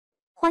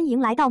欢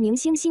迎来到明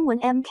星新闻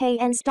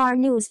MKN Star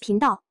News 频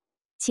道，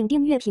请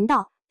订阅频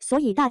道，所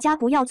以大家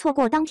不要错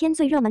过当天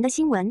最热门的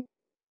新闻。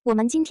我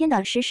们今天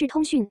的时事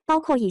通讯包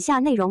括以下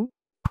内容：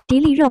迪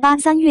丽热巴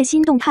3月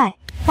新动态，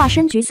化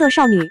身橘色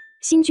少女，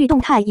新剧动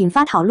态引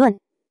发讨论。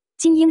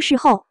金鹰视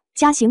后，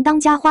家型当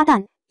家花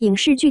旦，影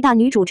视剧大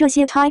女主这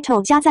些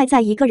title 加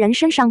在一个人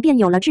身上，便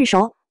有了炙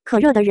手可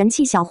热的人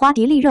气小花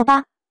迪丽热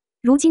巴。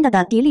如今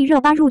的迪丽热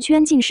巴入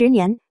圈近10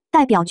年，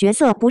代表角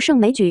色不胜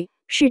枚举，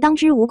是当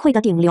之无愧的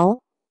顶流。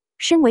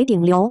身为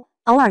顶流，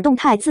偶尔动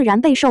态自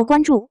然备受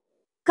关注。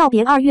告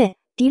别2月，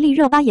迪丽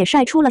热巴也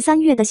晒出了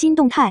3月的新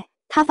动态。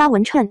她发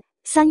文称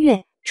3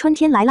月春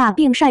天来啦，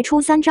并晒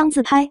出3张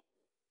自拍。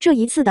这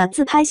一次的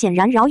自拍显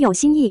然饶有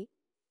新意。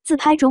自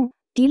拍中，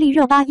迪丽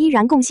热巴依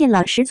然贡献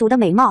了十足的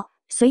美貌，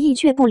随意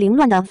却不凌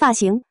乱的发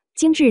型，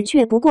精致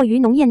却不过于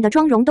浓艳的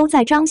妆容都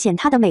在彰显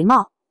她的美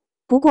貌。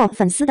不过，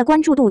粉丝的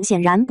关注度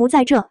显然不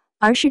在这，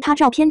而是她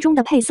照片中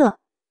的配色。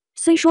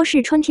虽说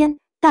是春天，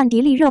但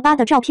迪丽热巴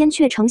的照片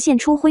却呈现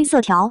出灰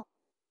色条，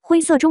灰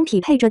色中匹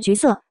配着橘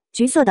色，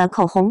橘色的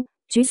口红，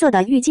橘色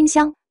的郁金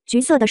香，橘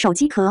色的手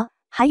机壳，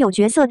还有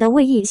橘色的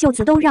卫衣袖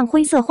子，都让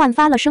灰色焕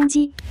发了生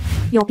机。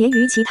有别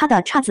于其他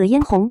的姹紫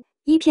嫣红，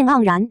一片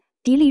盎然，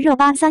迪丽热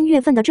巴3月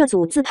份的这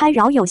组自拍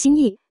饶有新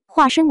意，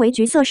化身为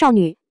橘色少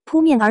女，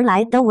扑面而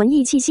来的文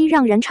艺气息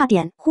让人差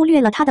点忽略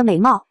了她的美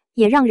貌，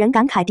也让人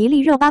感慨迪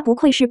丽热巴不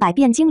愧是百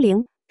变精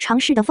灵，尝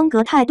试的风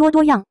格太多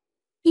多样。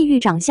异域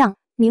长相，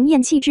明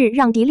艳气质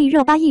让迪丽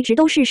热巴一直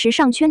都是时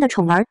尚圈的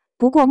宠儿，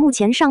不过目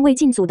前尚未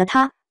进组的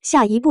她，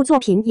下一部作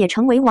品也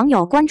成为网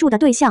友关注的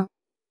对象。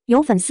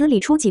有粉丝理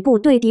出几部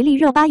对迪丽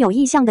热巴有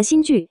意向的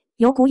新剧，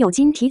有古有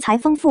今，题材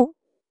丰富。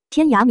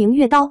天涯明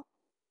月刀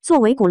作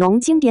为古龙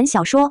经典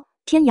小说，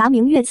天涯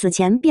明月此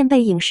前便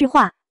被影视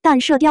化，但《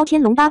射雕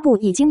天龙八部》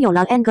已经有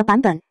了 N 个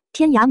版本，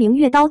天涯明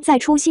月刀再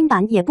出新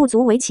版也不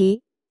足为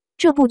奇。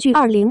这部剧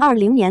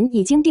2020年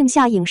已经定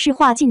下影视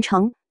化进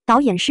程，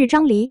导演是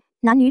张黎。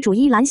男女主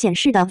依然显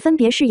示的分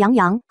别是杨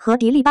洋和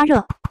迪丽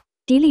热巴。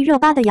迪丽热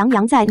巴的杨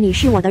洋在《你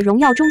是我的荣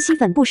耀》中吸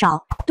粉不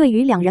少，对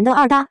于两人的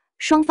二搭，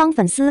双方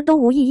粉丝都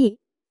无异议。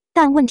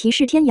但问题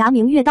是，《天涯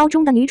明月刀》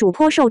中的女主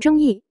颇受争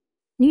议，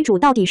女主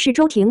到底是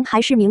周婷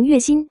还是明月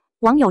心？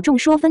网友众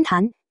说纷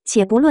纭。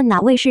且不论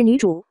哪位是女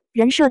主，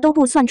人设都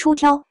不算出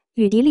挑，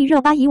与迪丽热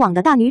巴以往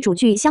的大女主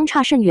剧相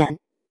差甚远。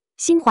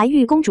新怀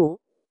玉公主，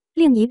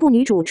另一部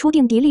女主初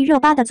定迪丽热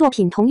巴的作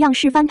品同样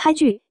是翻拍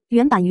剧，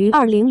原版于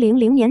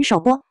2000年首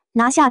播。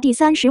拿下第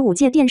35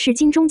届电视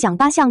金钟奖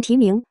8项提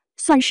名，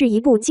算是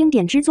一部经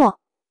典之作。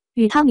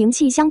与它名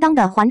气相当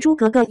的《还珠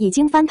格格》已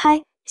经翻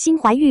拍，新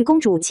怀玉公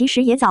主其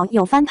实也早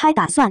有翻拍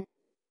打算。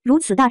如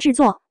此大制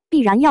作，必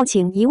然要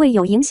请一位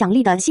有影响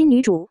力的新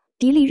女主，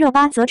迪丽热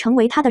巴则成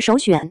为她的首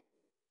选。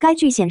该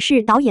剧显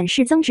示导演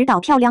是曾指导《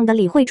漂亮的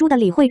李慧珠》的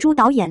李慧珠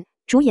导演，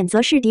主演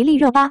则是迪丽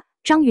热巴、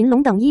张云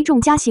龙等一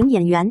众嘉型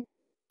演员。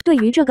对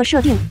于这个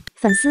设定，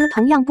粉丝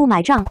同样不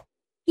买账。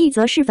一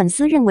则是粉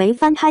丝认为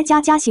翻拍加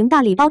型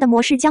大礼包的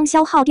模式将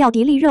消耗掉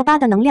迪丽热巴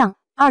的能量，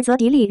二则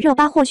迪丽热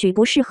巴或许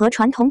不适合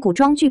传统古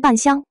装剧扮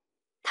相。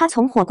她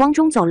从火光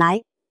中走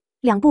来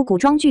，2部古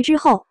装剧之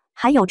后，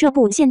还有这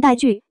部现代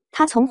剧《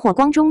她从火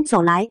光中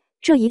走来》，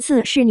这一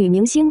次是女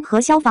明星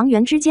和消防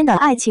员之间的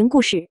爱情故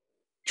事。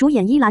主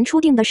演依然初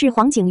定的是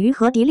黄景瑜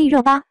和迪丽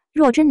热巴，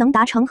若真能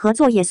达成合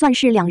作，也算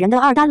是两人的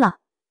二搭了。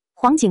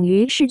黄景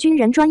瑜是军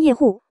人专业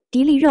户，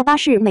迪丽热巴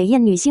是美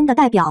艳女星的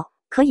代表。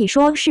可以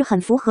说是很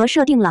符合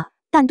设定了，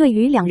但对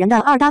于两人的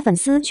二搭粉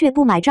丝却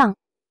不买账。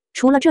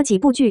除了这几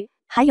部剧，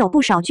还有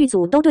不少剧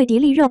组都对迪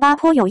丽热巴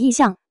颇有意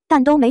向，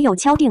但都没有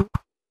敲定。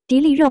迪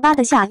丽热巴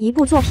的下一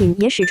部作品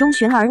也始终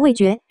悬而未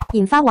决，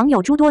引发网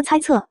友诸多猜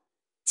测。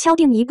敲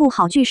定一部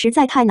好剧实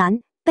在太难，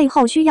背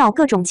后需要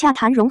各种洽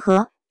谈融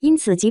合，因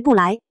此急不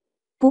来。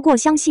不过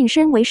相信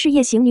身为事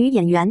业型女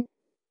演员，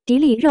迪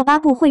丽热巴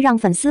不会让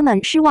粉丝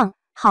们失望。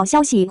好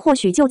消息或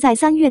许就在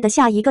3月的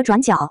下一个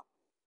转角。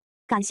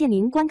感谢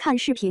您观看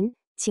视频，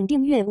请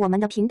订阅我们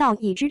的频道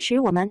以支持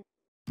我们。